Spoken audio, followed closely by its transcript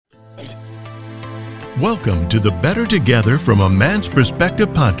Welcome to the Better Together from a Man's Perspective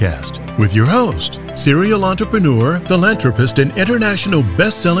podcast with your host, serial entrepreneur, philanthropist, and international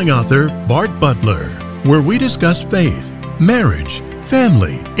best-selling author, Bart Butler, where we discuss faith, marriage,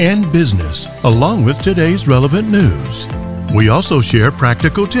 family, and business, along with today's relevant news. We also share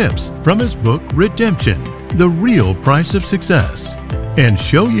practical tips from his book, Redemption, The Real Price of Success, and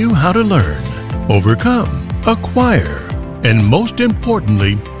show you how to learn, overcome, acquire, and most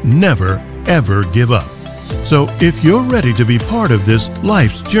importantly, never ever give up. So if you're ready to be part of this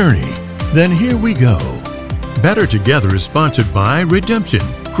life's journey, then here we go. Better Together is sponsored by Redemption,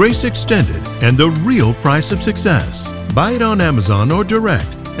 Grace Extended, and The Real Price of Success. Buy it on Amazon or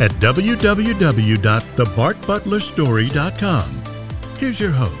direct at www.thebartbutlerstory.com. Here's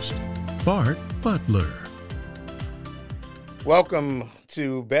your host, Bart Butler. Welcome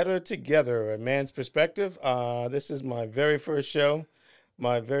to Better Together, a Man's Perspective. This is my very first show,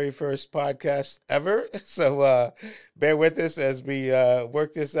 my very first podcast ever. So bear with us as we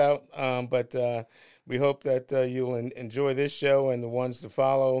work this out. But we hope that you'll enjoy this show and the ones to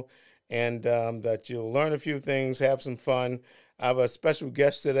follow, and that you'll learn a few things, have some fun. I have a special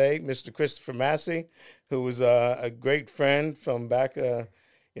guest today, Mr. Christopher Massey, who was a great friend from back, for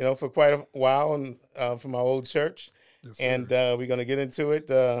quite a while, and from our old church. Yes, and we're going to get into it.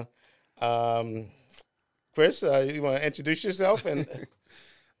 Chris, you want to introduce yourself? And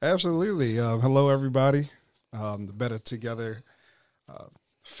Absolutely. Hello, everybody. The Better Together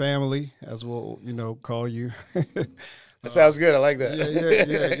family, as we'll call you. That sounds good. I like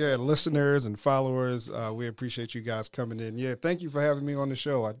that. Yeah. Listeners and followers, we appreciate you guys coming in. Yeah, thank you for having me on the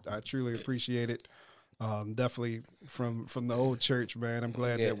show. I truly appreciate it. Definitely from the old church, man. I'm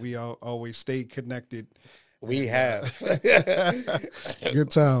glad that we always stayed connected. We have. Good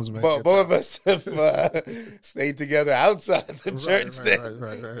times, man. Both of us have stayed together outside the church,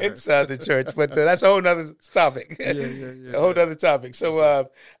 right. Inside the church. But that's a whole nother topic. A whole other topic. So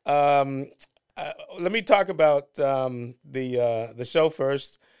let me talk about the show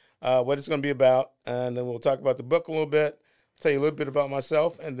first, what it's going to be about, and then we'll talk about the book a little bit, tell you a little bit about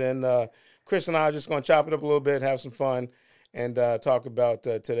myself, and then Chris and I are just going to chop it up a little bit, have some fun, and talk about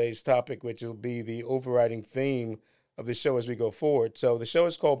today's topic, which will be the overriding theme of the show as we go forward. So the show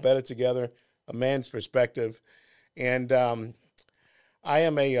is called Better Together, a Man's Perspective. And I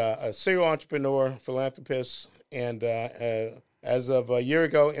am a serial entrepreneur, philanthropist, and as of a year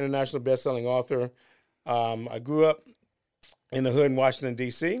ago, international best-selling author. I grew up in the hood in Washington,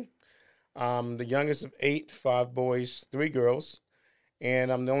 D.C. I'm the youngest of 8, 5 boys, 3 girls,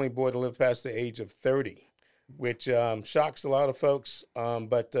 and I'm the only boy to live past the age of 30. Which shocks a lot of folks.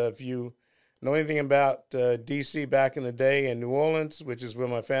 But if you know anything about D.C. back in the day and New Orleans, which is where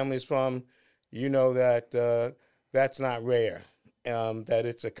my family's from, you know that that's not rare, that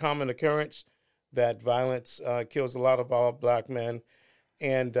it's a common occurrence, that violence kills a lot of our black men.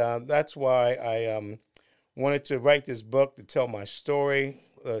 And that's why I wanted to write this book to tell my story,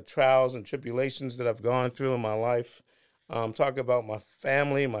 trials and tribulations that I've gone through in my life, talk about my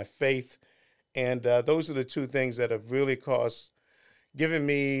family, my faith. And those are the two things that have really given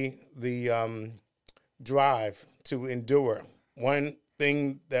me the drive to endure. One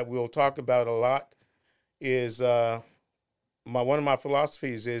thing that we'll talk about a lot is one of my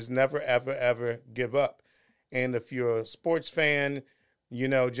philosophies is never, ever, ever give up. And if you're a sports fan, you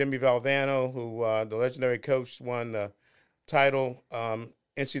know Jimmy Valvano, who the legendary coach, won the title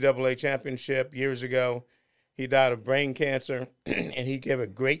NCAA championship years ago. He died of brain cancer, and he gave a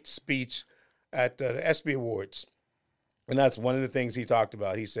great speech at the ESPY Awards. And that's one of the things he talked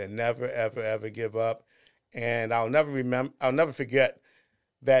about. He said, never, ever, ever give up. And I'll never forget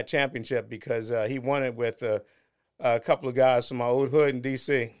that championship because he won it with a couple of guys from my old hood in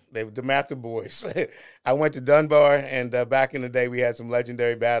D.C. They were the Mather boys. I went to Dunbar, and back in the day, we had some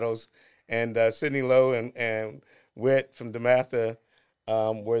legendary battles. And Sidney Lowe and Witt from DeMatha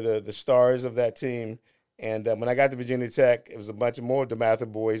were the stars of that team. And when I got to Virginia Tech, it was a bunch of more DeMatha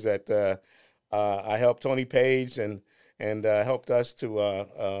boys that I helped Tony Page and helped us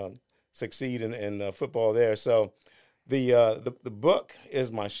to succeed in football there. So the book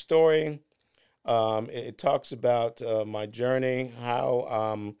is my story. It talks about my journey,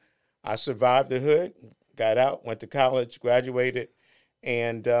 how I survived the hood, got out, went to college, graduated,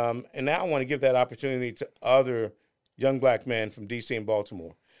 and now I want to give that opportunity to other young black men from D.C. and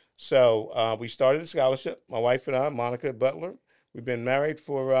Baltimore. So we started a scholarship, my wife and I, Monica Butler. We've been married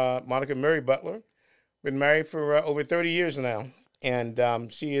for Monica Murray Butler. Been married for over 30 years now. And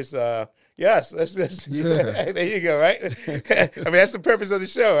she is, yes, there you go, right? I mean, that's the purpose of the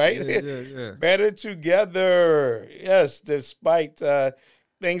show, right? Yeah. Better together. Yes, despite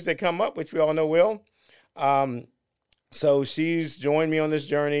things that come up, which we all know will. So she's joined me on this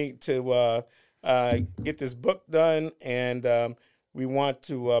journey to get this book done, and we want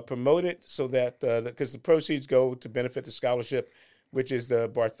to promote it so that because the proceeds go to benefit the scholarship, which is the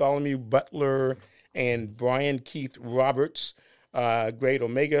Bartholomew Butler and Brian Keith Roberts, great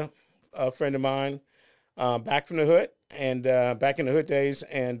Omega friend of mine, back from the hood and back in the hood days,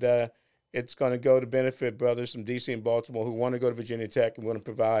 and it's going to go to benefit brothers from D.C. and Baltimore who want to go to Virginia Tech, and want to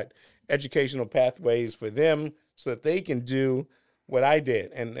provide educational pathways for them so that they can do what I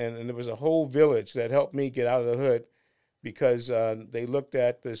did. And there was a whole village that helped me get out of the hood because they looked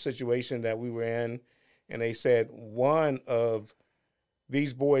at the situation that we were in, and they said, one of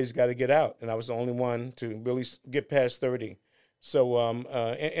these boys got to get out. And I was the only one to really get past 30. So,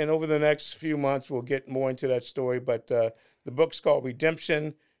 and over the next few months, we'll get more into that story. But the book's called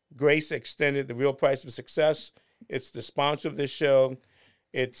Redemption, Grace Extended, The Real Price of Success. It's the sponsor of this show.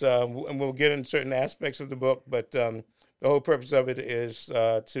 It's and we'll get into certain aspects of the book, but the whole purpose of it is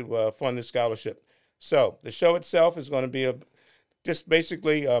to fund the scholarship. So the show itself is going to be just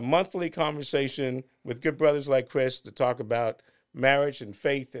basically a monthly conversation with good brothers like Chris to talk about marriage and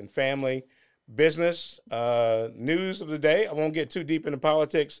faith and family, business, news of the day. I won't get too deep into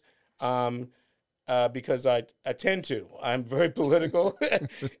politics because I tend to. I'm very political,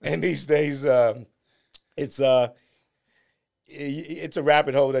 and these days it's a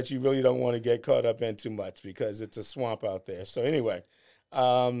rabbit hole that you really don't want to get caught up in too much because it's a swamp out there. So anyway,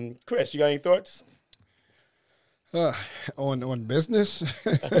 Chris, you got any thoughts? On business?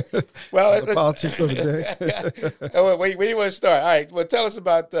 Well, the politics of the day. Where do you want to start? All right. Well, tell us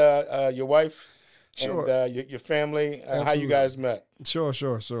about your wife Sure. and your family, how you guys met. Sure.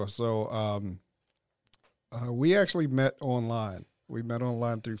 So we actually met online. We met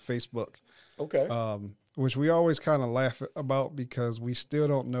online through Facebook. Okay. Which we always kind of laugh about because we still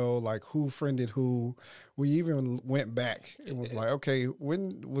don't know like who friended who. We even went back. It was like, okay,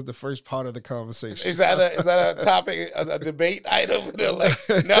 when was the first part of the conversation? Is that a topic, a debate item? They're like,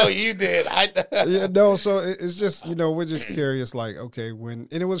 no, you did. Yeah, no. So it's just, we're just curious. Like, okay, and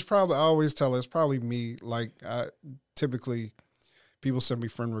it was probably, I always tell her, it's probably me. Like, typically people send me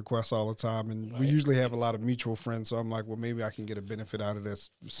friend requests all the time, and we usually have a lot of mutual friends. So I'm like, well, maybe I can get a benefit out of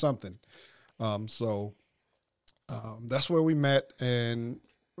this, something. That's where we met, and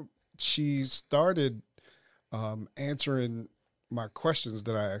she started answering my questions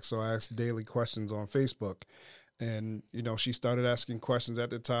that I asked. So I asked daily questions on Facebook, and, she started asking questions. At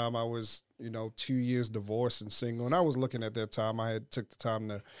the time, I was, 2 years divorced and single, and I was looking at that time. I had took the time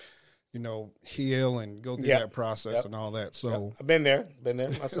to, heal and go through that process and all that. So I've been there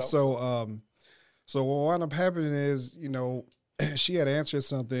myself. So what wound up happening is, she had answered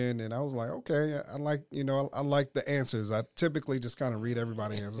something, and I was like, okay, I like the answers. I typically just kind of read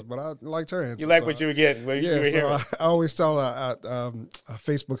everybody's answers, but I liked her answers. You like what you were getting. I always tell her I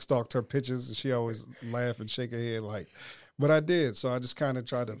Facebook stalked her pictures, and she always laugh and shake her head like, but I did. So I just kind of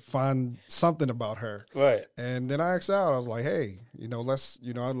tried to find something about her. Right. And then I asked out, I was like, hey, let's,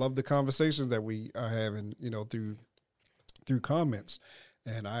 I love the conversations that we are having, through comments.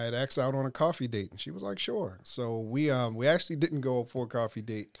 And I had asked out on a coffee date, and she was like, sure. So we actually didn't go for a coffee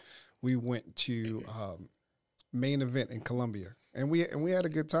date. We went to Main Event in Columbia, and we had a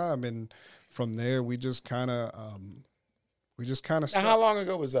good time. And from there, we just kind of Now, how long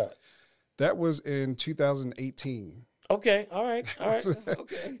ago was that? That was in 2018. Okay, all right.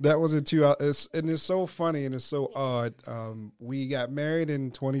 Okay. That was in and it's so funny and it's so odd. We got married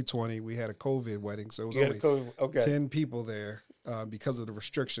in 2020. We had a COVID wedding, so it was only 10 people there. Because of the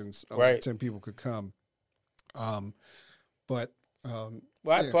restrictions, only 10 people could come. Well,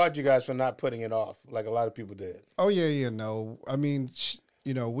 I applaud you guys for not putting it off like a lot of people did. Oh yeah, no. I mean,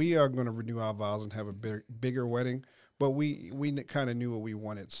 we are going to renew our vows and have a bigger wedding, but we kind of knew what we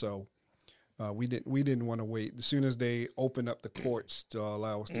wanted, so we didn't want to wait. As soon as they opened up the courts to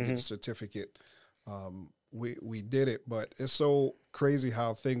allow us to get the certificate, we did it. But it's so crazy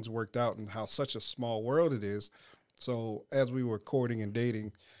how things worked out and how such a small world it is. So as we were courting and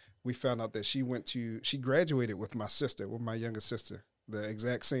dating, we found out that she graduated with my younger sister, the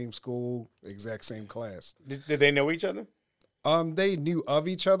exact same school, exact same class. Did they know each other? They knew of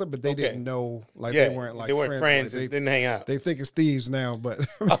each other, but they didn't know, they weren't friends. They didn't hang out. They think it's thieves now, but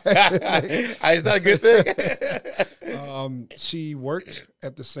it's not a good thing. She worked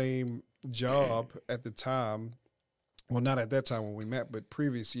at the same job at the time. Well, not at that time when we met, but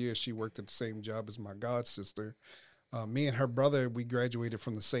previous years she worked at the same job as my god sister. Me and her brother, we graduated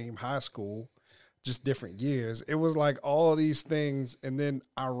from the same high school, just different years. It was like all of these things. And then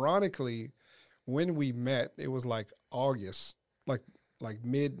ironically, when we met, it was like August. Like like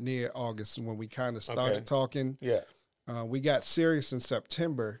near August when we kind of started talking. Yeah. We got serious in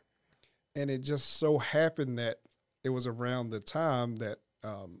September, and it just so happened that it was around the time that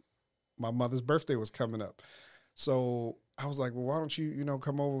my mother's birthday was coming up. So I was like, well, why don't you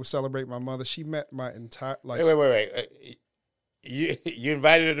come over and celebrate my mother? She met my entire Wait. You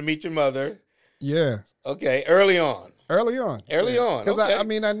invited her to meet your mother. Yeah. Okay. Early on. Because Okay.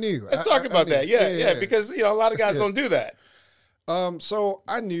 I knew. Let's talk about that. Yeah. Because a lot of guys don't do that. So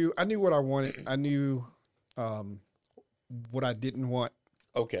I knew what I wanted. I knew what I didn't want.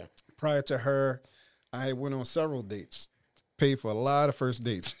 Okay. Prior to her, I went on several dates, paid for a lot of first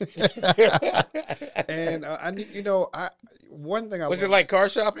dates, and one thing I was it like car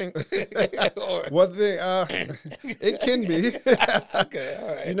shopping? One thing it can be. Okay,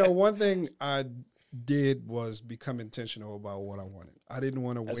 all right. One thing I did was become intentional about what I wanted. I didn't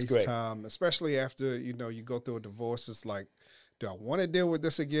want to waste time, especially after you go through a divorce. It's like, do I want to deal with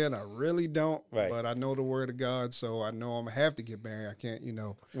this again? I really don't. Right. But I know the word of God, so I know I'm going to have to get married. I can't, be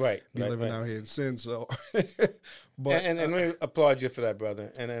living out here in sin. So, but and let me applaud you for that,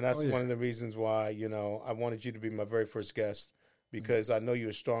 brother. And that's one of the reasons why, I wanted you to be my very first guest, because I know you're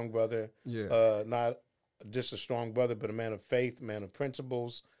a strong brother. Yeah. Not just a strong brother, but a man of faith, man of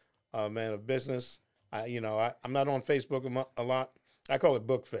principles, a man of business. I'm not on Facebook a lot. I call it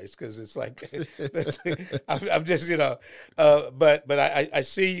book face because it's like I'm just but I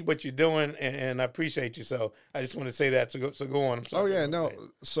see what you're doing and I appreciate you, so I just want to say that. So go on. I'm sorry. Oh yeah, no.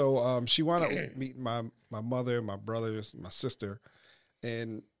 So she wound up meeting my mother, my brothers, my sister,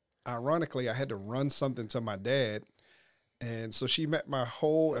 and ironically, I had to run something to my dad, and so she met my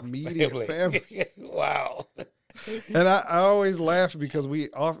whole immediate family. Wow. And I always laugh because we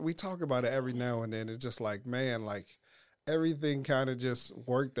talk about it every now and then. It's just like, man, like. Everything kind of just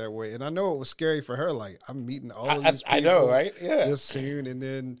worked that way. And I know it was scary for her. Like, I'm meeting all of these people. I know, right? Yeah. This soon. And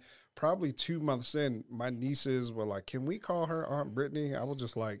then probably 2 months in, my nieces were like, can we call her Aunt Brittany? I was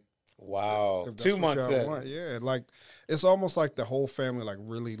just like, wow. 2 months in. Want. Yeah. Like, it's almost like the whole family, like,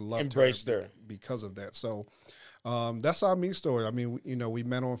 really loved embraced her because of that. So, that's our meet story. I mean, we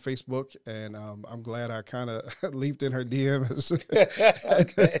met on Facebook, and I'm glad I kind of leaped in her DMs.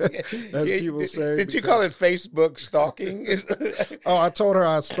 As people say. Did you call it Facebook stalking? I told her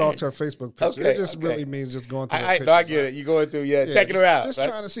I stalked her Facebook picture. It just really means just going through her pictures. I get it. You're going through, checking her out. Just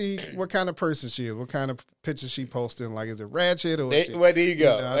trying to see what kind of person she is, what kind of pictures she posting. Like, is it ratchet or well, there you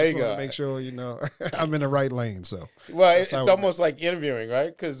go. There you go. Make sure, I'm in the right lane. So, well, it's almost like interviewing,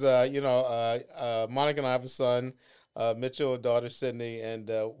 right? Because, Monica and I have a son. Mitchell, a daughter, Sydney, and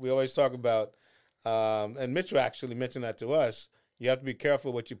we always talk about, and Mitchell actually mentioned that to us, you have to be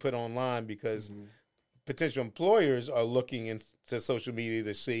careful what you put online because potential employers are looking into social media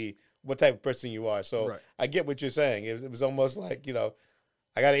to see what type of person you are. So I get what you're saying. It was almost like,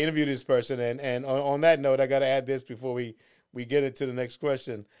 I got to interview this person. And on that note, I got to add this before we get into the next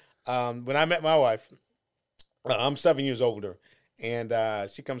question. When I met my wife, I'm 7 years older, and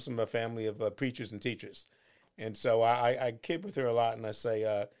she comes from a family of preachers and teachers. And so I kid with her a lot, and I say,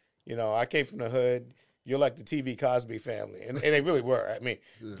 I came from the hood. You're like the TV Cosby family. And they really were. I mean,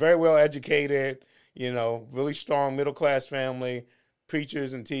 very well educated, really strong middle-class family,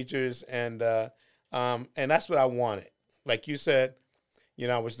 preachers and teachers. And that's what I wanted. Like you said,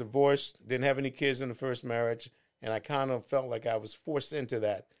 I was divorced, didn't have any kids in the first marriage, and I kind of felt like I was forced into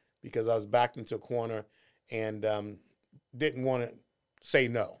that because I was backed into a corner and didn't want to say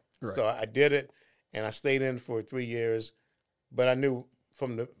no. Right. So I did it. And I stayed in for 3 years, but I knew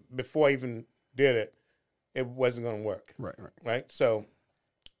before I even did it, it wasn't going to work. Right. So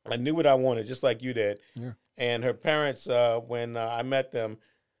I knew what I wanted, just like you did. Yeah. And her parents, when I met them,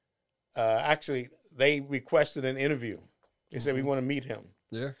 actually they requested an interview. They said we want to meet him.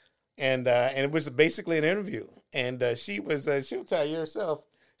 Yeah. And it was basically an interview. And she'll tell you herself.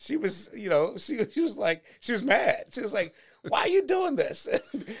 She was, she was like, she was mad. She was like, why are you doing this?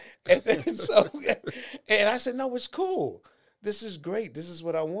 And I said, no, it's cool. This is great. This is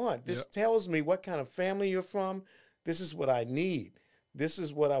what I want. This tells me what kind of family you're from. This is what I need. This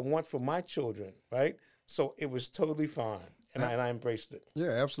is what I want for my children, right? So it was totally fine, and I embraced it. Yeah,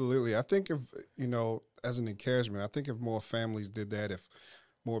 absolutely. I think if, as an encouragement, I think if more families did that, if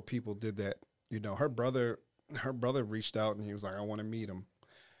more people did that, her brother reached out and he was like, I want to meet him.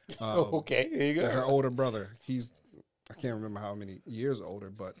 Okay, there you go. Her older brother, I can't remember how many years older,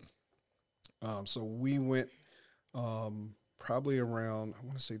 but so we went probably around, I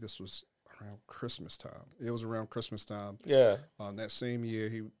want to say this was around Christmas time. It was around Christmas time. Yeah. That same year,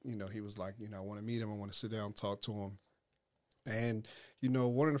 he was like, I want to meet him. I want to sit down and talk to him. And,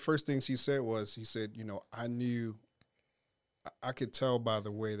 one of the first things he said was, I knew I could tell by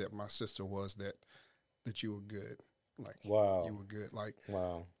the way that my sister was that you were good. Like, wow, you were good. Like,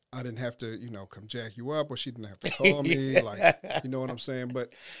 wow. I didn't have to, come jack you up, or she didn't have to call me. Like, you know what I'm saying?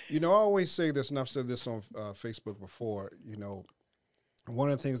 But, I always say this, and I've said this on Facebook before,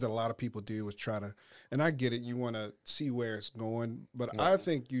 one of the things that a lot of people do is try to, and I get it, you want to see where it's going, but I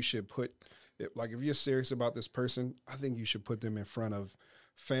think you should put, like, if you're serious about this person, I think you should put them in front of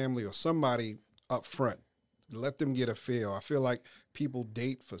family or somebody up front. Let them get a feel. I feel like people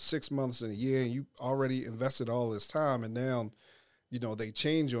date for 6 months and a year, and you already invested all this time, and now, they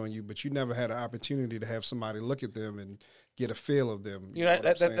change on you, but you never had an opportunity to have somebody look at them and get a feel of them.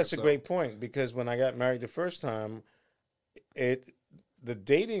 That's a great point, because when I got married the first time, the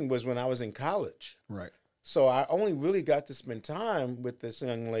dating was when I was in college. Right. So I only really got to spend time with this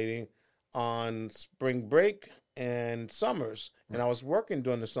young lady on spring break and summers, and I was working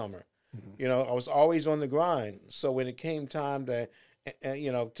during the summer. Mm-hmm. I was always on the grind. So when it came time to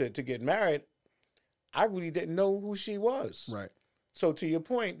get married, I really didn't know who she was. Right. So to your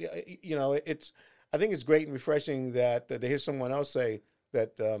point, I think it's great and refreshing that they hear someone else say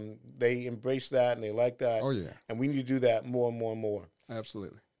that they embrace that and they like that. Oh, yeah. And we need to do that more and more and more.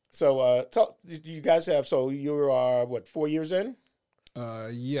 Absolutely. So you guys have, so you are, 4 years in?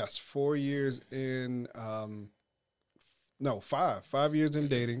 Yes, 4 years in, 5 years in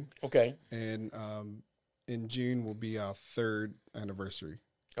dating. Okay. And in June will be our 3rd anniversary.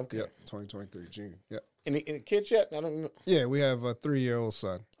 Okay. Yep, 2023, June. Yep. Any kids yet? I don't know. Yeah, we have a 3-year-old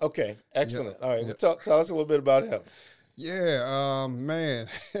son. Okay, excellent. Yep. All right, Yep. Well, tell us a little bit about him. Yeah, man.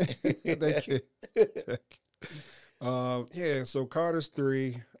 That kid. So Carter's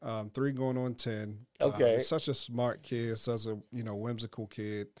 3, 3 going on 10. Okay. Such a smart kid, such a, whimsical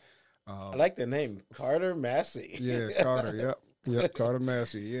kid. I like the name, Carter Massey. Yeah, Carter, yep, Carter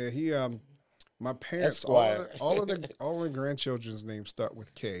Massey. Yeah, he, my parents, Esquire. all the grandchildren's names start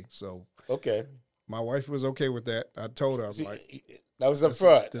with K, so. Okay. My wife was okay with that. I told her, I was like, that was up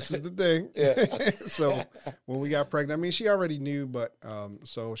front. This is the thing. Yeah. So when we got pregnant, I mean, she already knew, but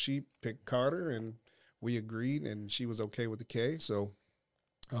so she picked Carter, and we agreed, and she was okay with the K. So,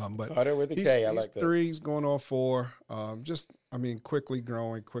 but Carter with the K, I like that. 3, he's going on 4. Quickly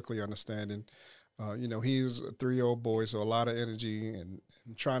growing, quickly understanding. He's a 3-year-old boy, so a lot of energy and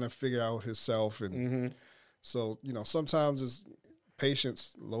trying to figure out himself, and so sometimes it's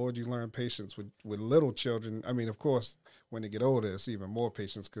patience. Lord, you learn patience with little children. I mean, of course, when they get older, it's even more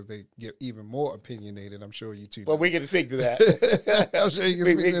patience because they get even more opinionated. I'm sure you too. Well, we can speak to that. I'm sure you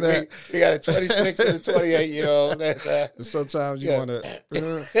can speak to that. We got a 26 and a 28-year-old. Sometimes you want to,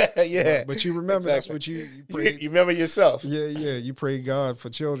 yeah. But you remember that's what you pray. You remember yourself. Yeah. You pray God for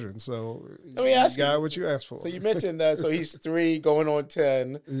children. So let me ask God you, what you asked for. So you mentioned so he's 3 going on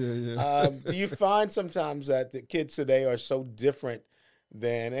 10. Yeah. Do you find sometimes that the kids today are so different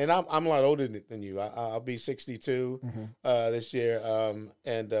than, and I'm a lot older than you. I'll be 62 this year,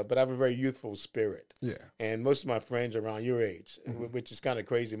 but I have a very youthful spirit. Yeah. And most of my friends are around your age, which is kind of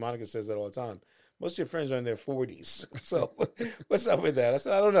crazy. Monica says that all the time. Most of your friends are in their 40s. So what's up with that? I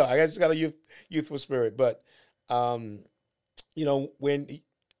said, I don't know. I just got a youthful spirit. But, when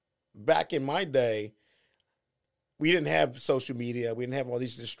back in my day, we didn't have social media. We didn't have all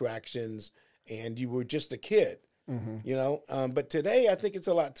these distractions, and you were just a kid. But today I think it's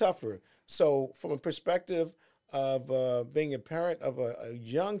a lot tougher. So from a perspective of being a parent of a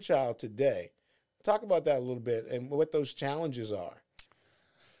young child today, talk about that a little bit and what those challenges are.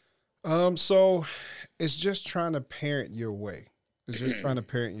 So it's just trying to parent your way. It's just trying to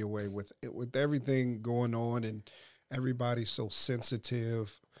parent your way with everything going on, and everybody's so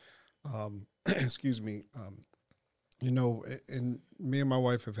sensitive. Excuse me. And me and my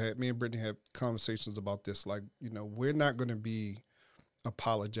wife me and Brittany have conversations about this. Like, we're not going to be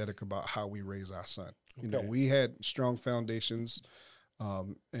apologetic about how we raise our son. Okay. We had strong foundations,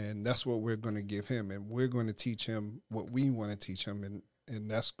 and that's what we're going to give him. And we're going to teach him what we want to teach him.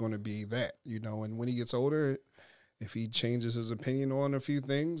 And that's going to be that, and when he gets older, if he changes his opinion on a few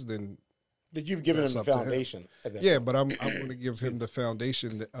things, then But you've given him the foundation. Yeah, but I'm going to give him the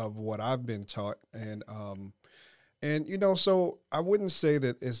foundation of what I've been taught. And so I wouldn't say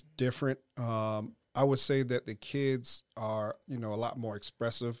that it's different. I would say that the kids are, a lot more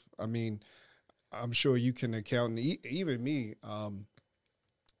expressive. I mean, I'm sure you can account, even me,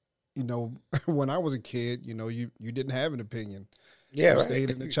 when I was a kid, you didn't have an opinion. Yeah, you stayed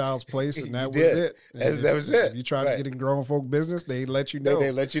in the child's place, and that was it. That was it. If you tried to get in grown folk business, they let you know.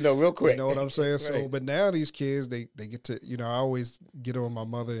 They let you know real quick. You know what I'm saying? Right. So, but now these kids, they get to, I always get on my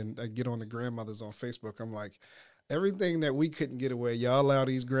mother and I get on the grandmothers on Facebook. I'm like, everything that we couldn't get away, y'all allow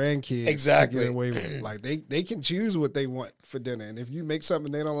these grandkids exactly. to get away with. Like they can choose what they want for dinner, and if you make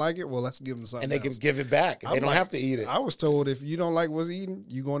something they don't like it, well, let's give them something. And they else. can give it back. They don't have to eat it. I was told if you don't like what's eaten,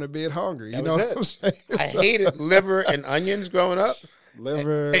 you going to bed hungry. You know what I'm saying? I hated liver and onions growing up.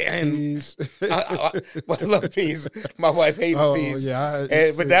 Liver, peas. I love peas. My wife hated peas.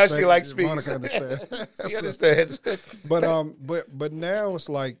 Yeah, but now she likes peas. Monica understands. She understands. But now it's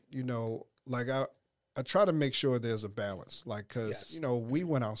like, you know, like I try to make sure there's a balance, like, because, you know, we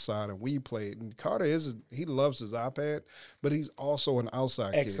went outside and we played, and Carter he loves his iPad, but he's also an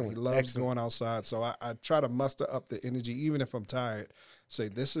outside kid. He loves going outside. So I try to muster up the energy, even if I'm tired, say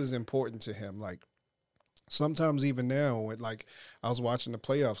this is important to him. Like, sometimes even now, like I was watching the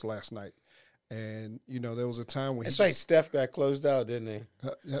playoffs last night, and, you know, there was a time when it's like Steph got closed out, didn't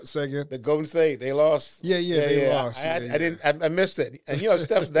he? Say again? The Golden State, they lost. Yeah, they lost. I missed it. And, you know,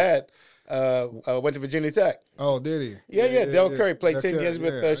 Steph's dad went to Virginia Tech. Oh, did he? Yeah. Del Curry played 10 years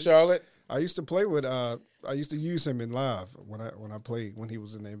with Charlotte. I used to play with. I used to use him in live when I played when he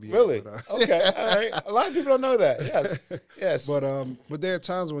was in the NBA. Really? But, okay. All right. A lot of people don't know that. Yes. But there are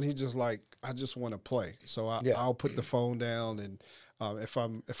times when he just like, I just want to play. So I'll put the phone down, and if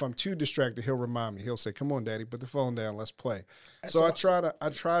I'm too distracted, he'll remind me. He'll say, "Come on, Daddy, put the phone down. Let's play." That's so awesome. I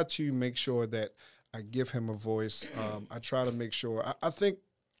try to make sure that I give him a voice. I try to make sure. I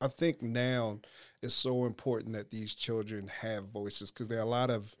think now it's so important that these children have voices, because there are a lot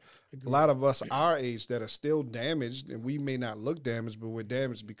of us our age that are still damaged, and we may not look damaged, but we're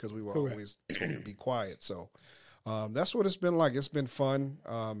damaged because we were always told to be quiet. So that's what it's been like. It's been fun.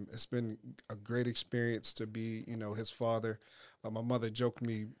 It's been a great experience to be, you know, his father. My mother joked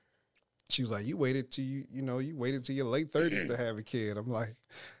me. She was like, you waited till your late 30s to have a kid. I'm like,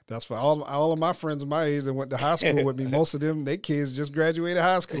 that's for all of my friends my age that went to high school with me. Most of them, their kids just graduated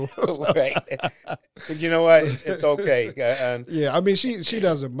high school. Right. But you know what? It's okay. Yeah, I mean, she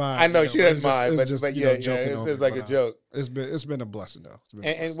doesn't mind. I know she doesn't mind, but it's like a joke. It's been a blessing though.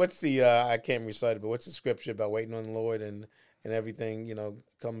 And what's the I can't recite it, but what's the scripture about waiting on the Lord and everything, you know,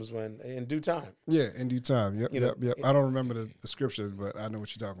 comes when in due time. Yeah, in due time. Yep. I don't remember the scriptures, but I know what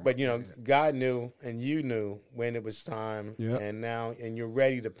you're talking about. But, you know, God knew and you knew when it was time, and you're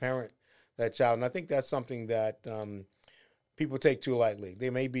ready to parent that child. And I think that's something that people take too lightly. They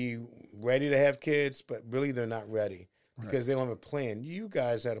may be ready to have kids, but really they're not ready because they don't have a plan. You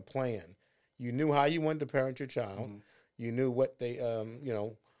guys had a plan. You knew how you wanted to parent your child. Mm-hmm. You knew what they,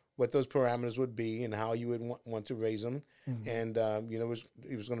 what those parameters would be and how you would want to raise them. Mm-hmm. And,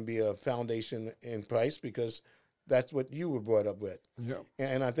 it was going to be a foundation in Christ because that's what you were brought up with. Yeah.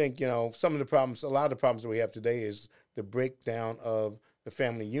 And I think, a lot of the problems that we have today is the breakdown of the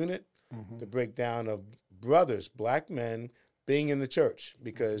family unit, mm-hmm. the breakdown of brothers, black men being in the church.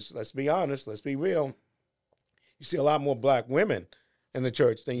 Because let's be honest, let's be real, you see a lot more black women in the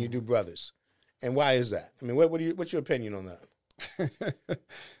church than you do brothers. And why is that? I mean, what's your opinion on that?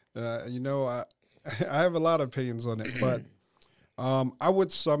 I have a lot of opinions on it, but I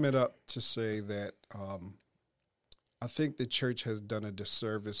would sum it up to say that I think the church has done a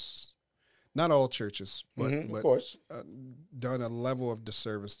disservice, not all churches, but, mm-hmm, of course, done a level of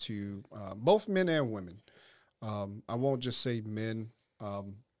disservice to both men and women. I won't just say men.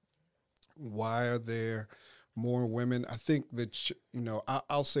 Why are there more women? I think that,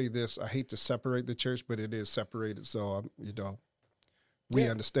 I'll say this. I hate to separate the church, but it is separated. So, we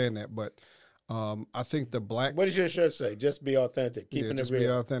understand that. But I think the black. What does your shirt say? Just be authentic. Keeping it real. Be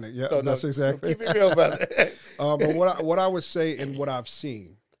authentic. Yeah, so that's exactly. Keep it real, brother. But what I would say and what I've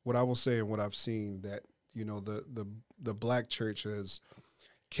seen, that, the black church has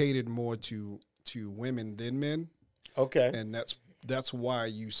catered more to women than men. Okay. And that's why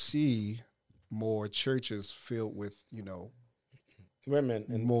you see more churches filled with, women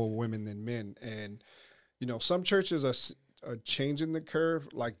and more women than men. And, some churches are changing the curve.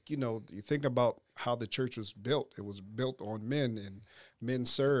 Like, you think about how the church was built. It was built on men and men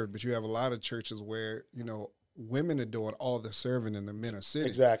served, but you have a lot of churches where, women are doing all the serving and the men are sitting.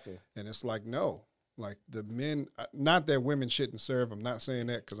 Exactly. And it's like, no. Like the men, not that women shouldn't serve. I'm not saying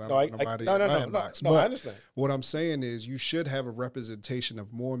that because I don't want nobody in my inbox. No, I understand. What I'm saying is you should have a representation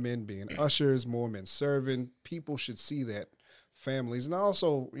of more men being ushers, more men serving. People should see that. Families. And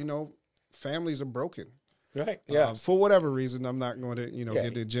also, families are broken. Right, yeah. For whatever reason, I'm not going to,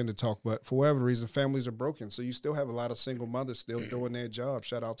 get the agenda talk, but for whatever reason, families are broken. So you still have a lot of single mothers still doing their job.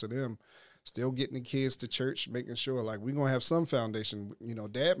 Shout out to them. Still getting the kids to church, making sure, like, we're going to have some foundation.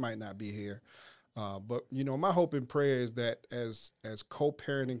 Dad might not be here. But, my hope and prayer is that as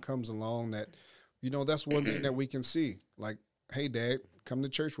co-parenting comes along, that, that's one thing that we can see. Like, hey, Dad, come to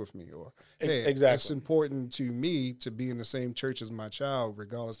church with me, or hey, exactly. It's important to me to be in the same church as my child,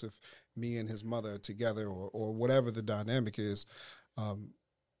 regardless if me and his mother are together or whatever the dynamic is.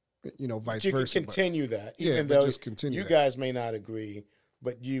 Vice versa. You can continue that, even though just continue you guys may not agree,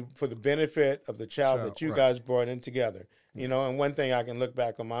 but for the benefit of the child that you guys brought in together. And one thing I can look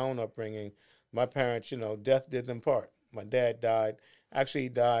back on my own upbringing, my parents, death did them part. My dad died. Actually, he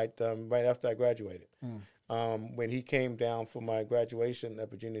died right after I graduated. When he came down for my graduation at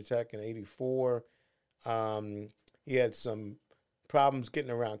Virginia Tech in '84, he had some problems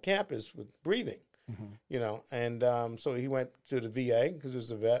getting around campus with breathing, and so he went to the VA because he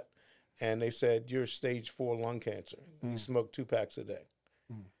was a vet, and they said, you're stage 4 lung cancer. He smoked 2 packs a day.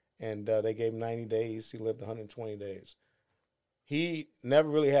 And they gave him 90 days. He lived 120 days. He never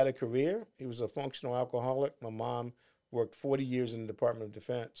really had a career. He was a functional alcoholic. My mom worked 40 years in the Department of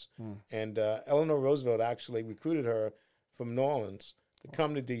Defense. And Eleanor Roosevelt actually recruited her from New Orleans to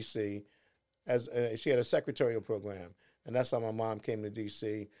come to D.C. as she had a secretarial program. And that's how my mom came to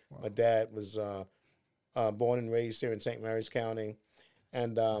D.C. Wow. My dad was born and raised here in St. Mary's County.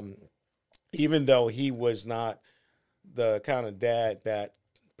 And even though he was not the kind of dad that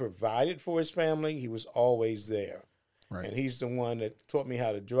provided for his family, he was always there. Right. And he's the one that taught me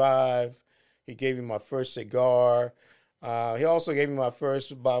how to drive. He gave me my first cigar. He also gave me my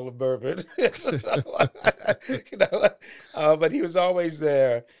first bottle of bourbon. But he was always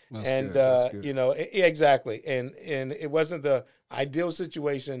there. That's good. Exactly. And it wasn't the ideal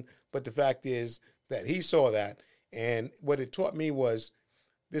situation, but the fact is that he saw that. And what it taught me was,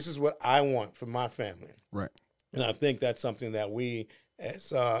 this is what I want for my family. Right. And I think that's something that we,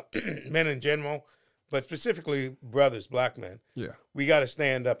 as men in general, but specifically brothers, black men, we got to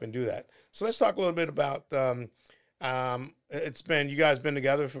stand up and do that. So let's talk a little bit about, you guys been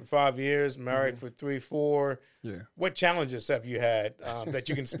together for 5 years, married for 3, 4. Yeah. What challenges have you had that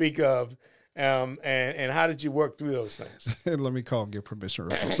you can speak of? And how did you work through those things? Let me call and get permission.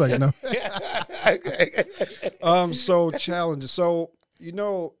 Right? So, so challenges. So,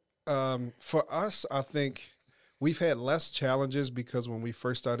 for us, I think we've had less challenges because when we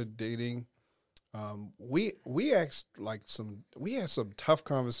first started dating, we had some tough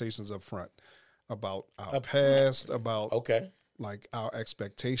conversations up front about our past, about like our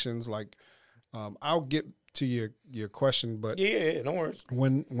expectations. Like, I'll get to your question, but yeah, no worries.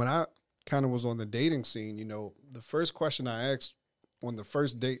 When I kind of was on the dating scene, the first question I asked on the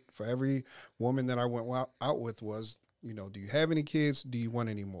first date for every woman that I went out with was, do you have any kids? Do you want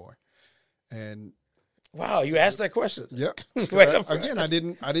any more? And wow, you asked that question. Yep. Again,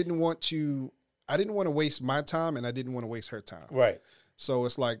 I didn't want to waste my time, and I didn't want to waste her time. Right. So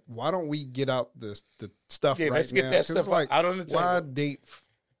it's like, why don't we get out the stuff right now? Let's get that stuff out on the table. Why date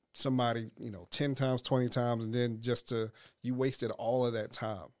somebody, 10 times, 20 times, and then you wasted all of that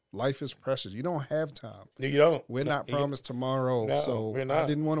time. Life is precious. You don't have time. You don't. We're not promised tomorrow. No, so we're not. I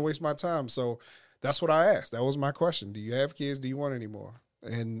didn't want to waste my time. So that's what I asked. That was my question. Do you have kids? Do you want any more?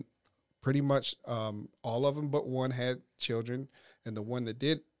 And pretty much all of them but one had children. And the one that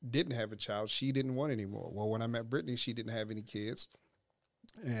didn't have a child, she didn't want any more. Well, when I met Brittany, she didn't have any kids.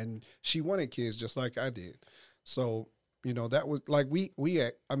 And she wanted kids just like I did. So, that was like we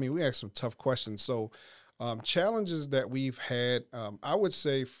asked some tough questions. So challenges that we've had, I would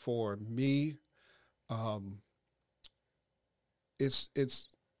say for me, it's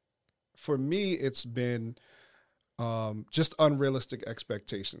been just unrealistic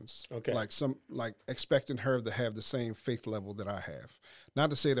expectations. Okay. Like expecting her to have the same faith level that I have. Not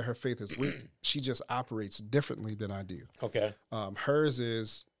to say that her faith is weak. She just operates differently than I do. Okay. Hers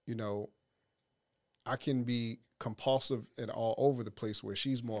is, I can be compulsive and all over the place, where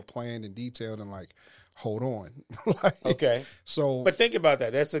she's more planned and detailed and like, hold on. Okay. So, but think about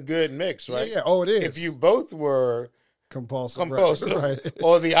that. That's a good mix, right? Yeah. Oh, it is. If you both were compulsive. Right.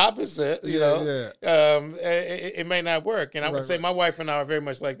 Or the opposite, it may not work. And I would say my wife and I are very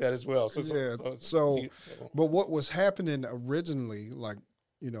much like that as well. But what was happening originally, like,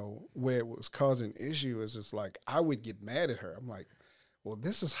 where it was causing issue is just like, I would get mad at her. I'm like, well,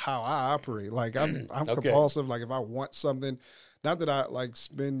 this is how I operate. Like, I'm compulsive. Like, if I want something, not that I like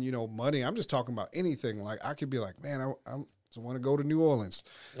spend, money. I'm just talking about anything. Like, I could be like, man, I want to go to New Orleans.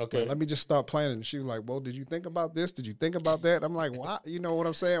 Okay. But let me just start planning. And she was like, well, did you think about this? Did you think about that? I'm like, why? You know what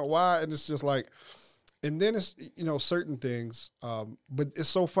I'm saying? Why? And it's just like, and then it's, certain things. But it's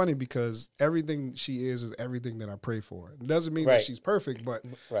so funny because everything she is everything that I pray for. It doesn't mean that she's perfect, but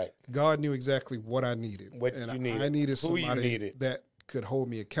God knew exactly what I needed. You needed. I needed somebody that could hold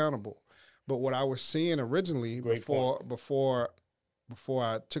me accountable. But what I was seeing originally before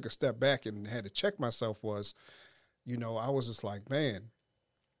I took a step back and had to check myself was, you know, I was just like, man,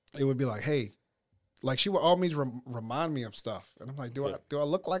 it would be like, hey, like she would always remind me of stuff. And I'm like, do I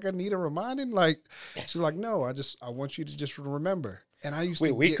look like I need a reminding? Like, she's like, no, I want you to just remember. And I used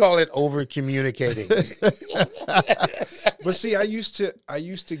to we call it over communicating. But see, I used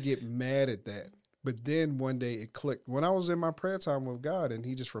to get mad at that. But then one day it clicked when I was in my prayer time with God, and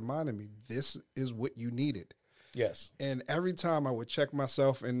he just reminded me, this is what you needed. Yes. And every time I would check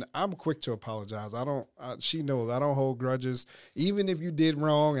myself, and I'm quick to apologize. She knows I don't hold grudges. Even if you did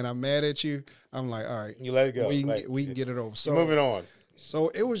wrong and I'm mad at you, I'm like, all right. You let it go. We can get it over. So moving on. So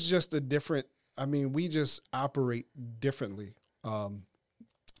it was just we just operate differently.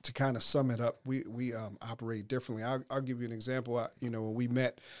 To kind of sum it up, we operate differently. I'll give you an example. When we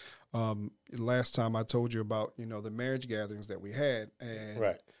met last time, I told you about, the marriage gatherings that we had. And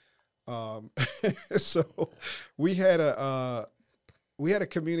right. So we had a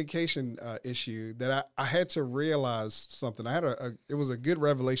communication issue that I had to realize something. It was a good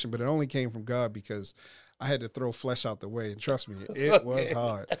revelation, but it only came from God because I had to throw flesh out the way. And trust me, it was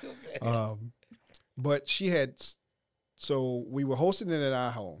hard. But so we were hosting it at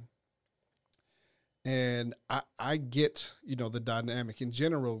our home. And I get, the dynamic. In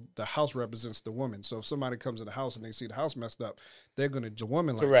general, the house represents the woman. So if somebody comes in the house and they see the house messed up, they're going to the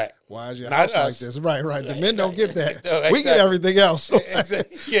woman like, correct. Why is your Not house us. like this? Right. The men don't get that. No, exactly. We get everything else.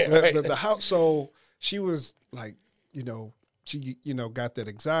 Exactly. Yeah, right. But the house, so she was like, she, got that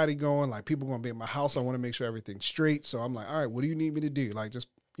anxiety going. Like, people going to be in my house. I want to make sure everything's straight. So I'm like, all right, what do you need me to do? Like, just,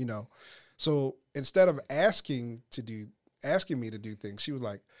 So instead of asking me to do things, she was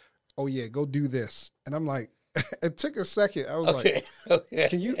like, oh yeah, go do this. And I'm like, it took a second. I was like,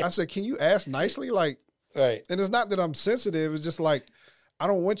 can you ask nicely? Like, right. And it's not that I'm sensitive. It's just like, I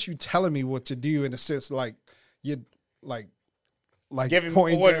don't want you telling me what to do in a sense, like you're like giving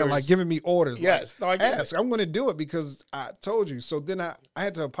pointing orders. down, like giving me orders. Yes. Like, no, I get ask. it. I'm going to do it because I told you. So then I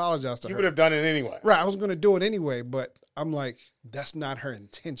had to apologize to her. You would have done it anyway. Right. I was going to do it anyway, but I'm like, that's not her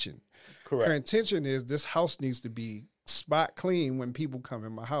intention. Correct. Her intention is this house needs to be spot clean when people come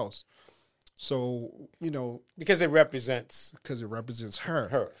in my house. So, because it represents her.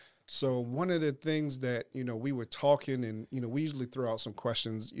 Her. So one of the things that, we were talking and, we usually throw out some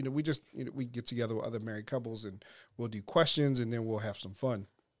questions, we get together with other married couples and we'll do questions and then we'll have some fun.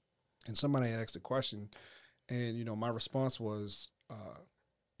 And somebody had asked a question and, my response was,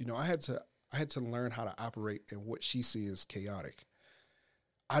 I had to learn how to operate in what she sees as chaotic.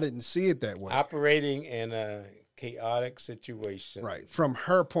 I didn't see it that way. Operating in a chaotic situation. Right. From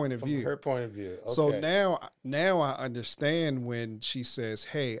her point of view. From her point of view. Okay. So now I understand when she says,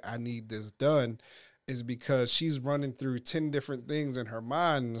 hey, I need this done, is because she's running through 10 different things in her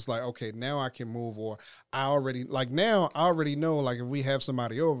mind. And it's like, okay, now I can move. Or I already know, like if we have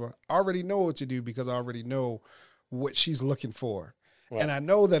somebody over, I already know what to do because I already know what she's looking for. Right. And I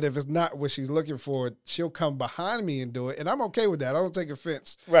know that if it's not what she's looking for, she'll come behind me and do it. And I'm okay with that. I don't take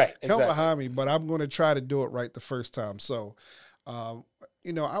offense. Right. Come behind me, but I'm going to try to do it right the first time. So, I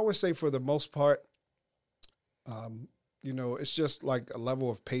would say for the most part, it's just like a level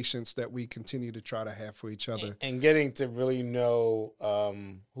of patience that we continue to try to have for each other. And getting to really know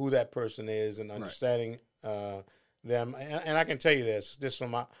who that person is and understanding them. And I can tell you this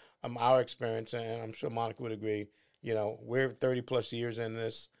from our experience, and I'm sure Monica would agree, we're 30 plus years in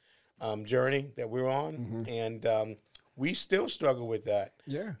this journey that we're on, mm-hmm. and we still struggle with that.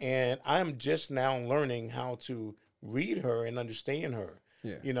 Yeah. And I'm just now learning how to read her and understand her.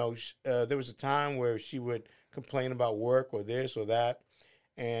 Yeah. There was a time where she would complain about work or this or that,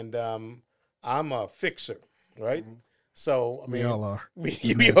 and I'm a fixer, right? Mm-hmm. So, we all are.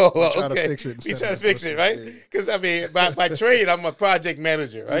 We all are. Try to fix it. We try to fix it, right? Because, by trade, I'm a project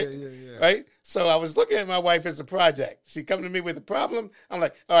manager, right? Yeah. Right? So I was looking at my wife as a project. She come to me with a problem. I'm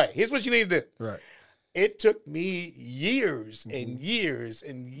like, all right, here's what you need to do. Right. It took me years mm-hmm. and years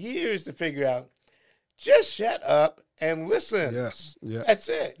and years to figure out, just shut up and listen. Yes. Yeah. That's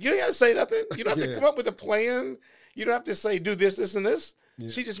it. You don't got to say nothing. You don't have to come up with a plan. You don't have to say, do this, this, and this. Yeah.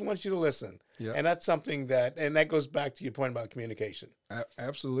 She just wants you to listen. Yeah. And that's something that goes back to your point about communication.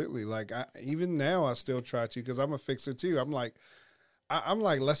 Absolutely. Like, even now I still try to, because I'm a fixer too. I'm like,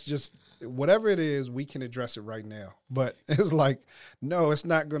 let's just, whatever it is, we can address it right now. But it's like, no, it's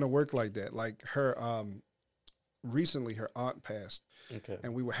not going to work like that. Like recently her aunt passed. Okay.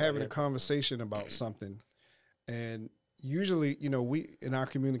 And we were having a conversation about something. And usually, we, in our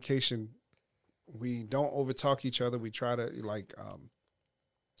communication, we don't overtalk each other. We try to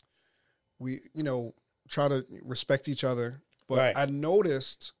try to respect each other. But I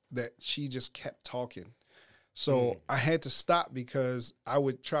noticed that she just kept talking. So I had to stop because I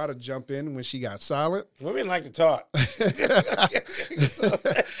would try to jump in when she got silent. Women like to talk.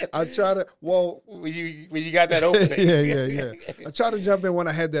 I try to, when you got that opening. yeah. I try to jump in when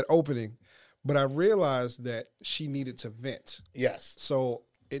I had that opening, but I realized that she needed to vent. Yes. So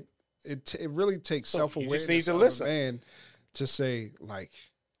it really takes self-awareness. You just need to listen. Man, to say like,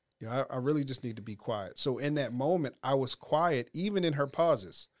 yeah, I really just need to be quiet. So in that moment, I was quiet, even in her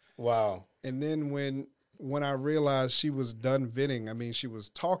pauses. Wow. And then when I realized she was done venting, I mean, she was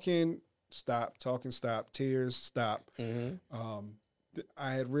talking, stop, tears, stop. Mm-hmm.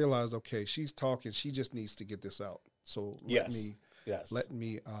 I had realized, okay, she's talking. She just needs to get this out. So let me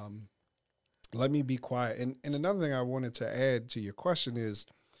be quiet. And another thing I wanted to add to your question is,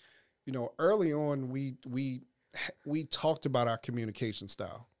 you know, early on we talked about our communication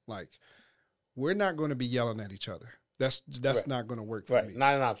style. Like, we're not going to be yelling at each other. That's right. not going to work for me.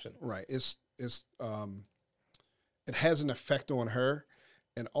 Not an option. Right. It has an effect on her.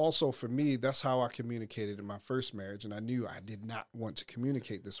 And also for me, that's how I communicated in my first marriage. And I knew I did not want to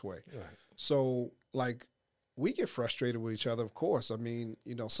communicate this way. Right. So like, we get frustrated with each other, of course. I mean,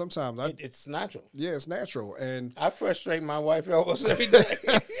 you know, sometimes it's natural. Yeah, it's natural. And I frustrate my wife almost every day.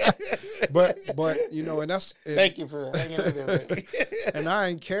 but you know, and that's thank you for hanging in there. And I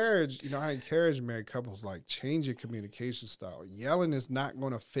encourage married couples, like, change your communication style. Yelling is not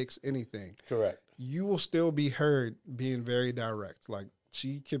going to fix anything. Correct. You will still be heard being very direct. Like,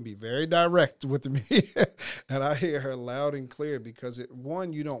 she can be very direct with me, and I hear her loud and clear because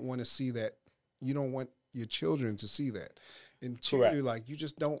you don't want to see that. You don't want your children to see that. And two, correct. Like, you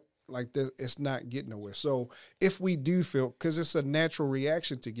just don't, like, it's not getting nowhere. So if we do feel, because it's a natural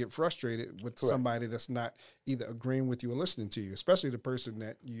reaction to get frustrated with correct. Somebody that's not either agreeing with you or listening to you, especially the person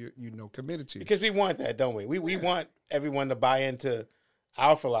that you know committed to you. Because we want that, don't we? We want everyone to buy into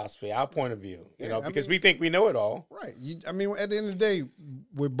our philosophy, our point of view, you know, because we think we know it all. Right. At the end of the day,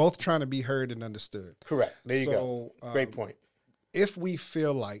 we're both trying to be heard and understood. Correct. There you go. Great point. If we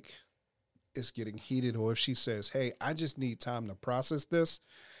feel like it's getting heated, or if she says, hey, I just need time to process this,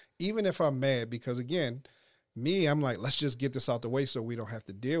 even if I'm mad, because again, I'm like, let's just get this out the way so we don't have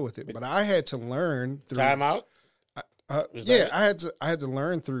to deal with it. But I had to learn through time out. I had to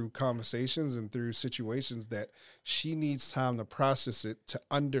learn through conversations and through situations that she needs time to process it, to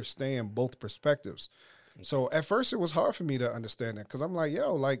understand both perspectives. So at first it was hard for me to understand that, because I'm like,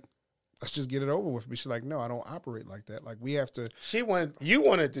 yo, like, let's just get it over with. But she's like, no, I don't operate like that. Like, we have to. You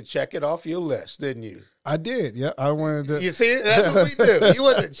wanted to check it off your list, didn't you? I did. Yeah, I wanted to. You see, that's what we do. You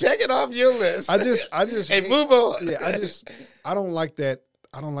wanted to check it off your list. I just and move on. Yeah, I don't like that.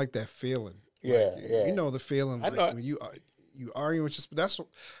 I don't like that feeling. Yeah, like, yeah. You know the feeling, like, when you arguing with that's what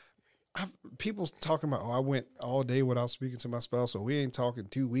people talking about. Oh, I went all day without speaking to my spouse, so we ain't talking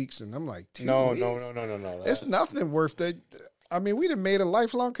 2 weeks. And I'm like, 2 weeks? No. It's nothing worth that. I mean, we done made a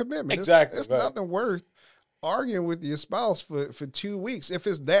lifelong commitment. Exactly. It's nothing worth arguing with your spouse for 2 weeks. If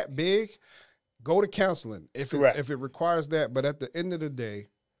it's that big, go to counseling. If it requires that. But at the end of the day,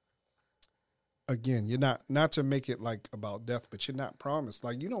 again, you're not to make it like about death, but you're not promised.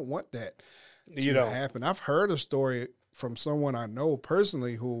 Like, you don't want that to happen. I've heard a story from someone I know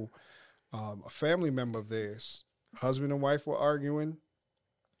personally who, a family member of theirs, husband and wife were arguing,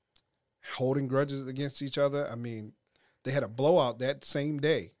 holding grudges against each other. I mean, they had a blowout that same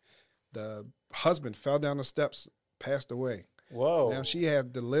day. The husband fell down the steps, passed away. Whoa. Now she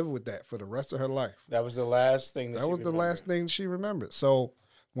had to live with that for the rest of her life. That was the last thing that was the last thing she remembered. So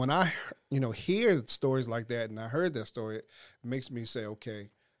when I, hear stories like that, and I heard that story, it makes me say, okay,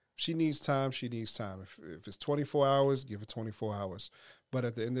 she needs time. She needs time. If it's 24 hours, give her 24 hours. But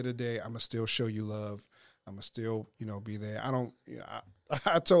at the end of the day, I'm going to still show you love. I'm going to still, be there.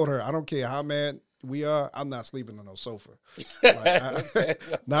 I told her, I don't care how mad we are, I'm not sleeping on no sofa.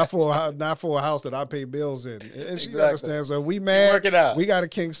 Not for a house that I pay bills in. And she understands. So we mad. Work it out. We got a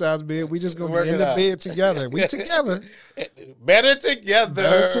king size bed. We just gonna be in the bed together. We together. Better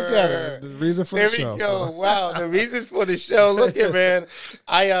together. The reason for the show. There we go. So. Wow. The reason for the show. Look here, man.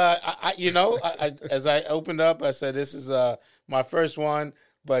 As I opened up, I said this is my first one,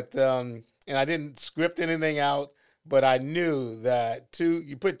 but and I didn't script anything out. But I knew that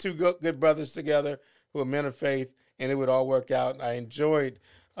you put two good brothers together who are men of faith, and it would all work out. I enjoyed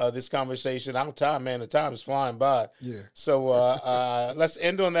this conversation. The time is flying by. Yeah. So let's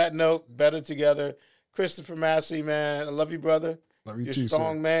end on that note. Better together. Christopher Massey, man, I love you, brother. Love you You're too,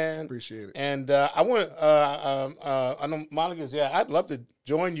 strong, sir. man. Appreciate it. And I want I know Monica's. Yeah, I'd love to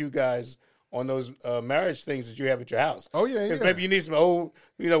join you guys on those marriage things that you have at your house. Oh, yeah, Because yeah. maybe you need some old,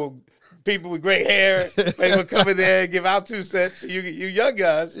 people with gray hair. Maybe we'll come in there and give out 2 cents. You young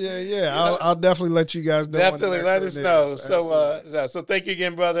guys. Yeah. I'll definitely let you guys know. Definitely let us know. So thank you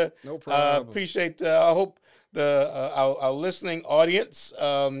again, brother. No problem. Appreciate. I hope our listening audience,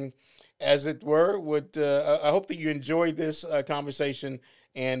 as it were, would. I hope that you enjoyed this conversation,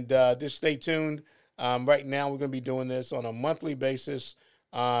 and just stay tuned. Right now, we're going to be doing this on a monthly basis,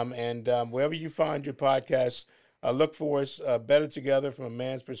 and wherever you find your podcast, look for us. Better Together from a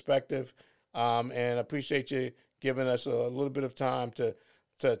Man's Perspective, and I appreciate you giving us a little bit of time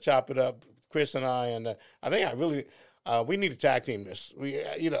to chop it up, Chris and I. And I think we need to tag team this.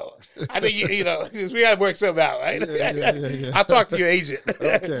 I think we got to work something out, right? Yeah. I'll talk to your agent.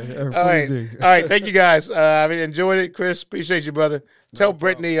 Okay. All right. Thank you guys. I enjoyed it, Chris. Appreciate you, brother. Tell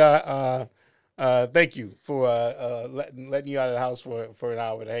Brittany, thank you for letting you out of the house for an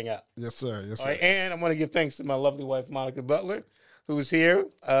hour to hang out. Yes, sir. All right, and I want to give thanks to my lovely wife, Monica Butler, who is here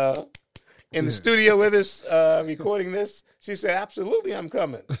in the studio with us recording this. She said, absolutely, I'm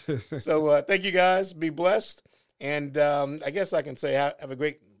coming. So thank you, guys. Be blessed. And I guess I can say have a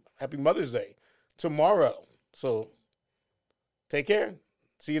great, happy Mother's Day tomorrow. So take care.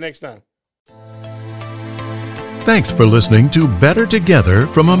 See you next time. Thanks for listening to Better Together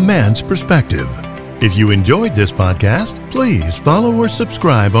from a Man's Perspective. If you enjoyed this podcast, please follow or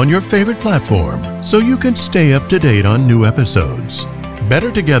subscribe on your favorite platform so you can stay up to date on new episodes. Better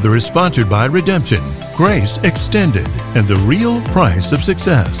Together is sponsored by Redemption, Grace Extended, and The Real Price of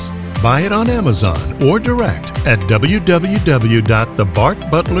Success. Buy it on Amazon or direct at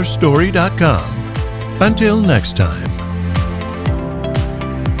www.thebartbutlerstory.com. Until next time.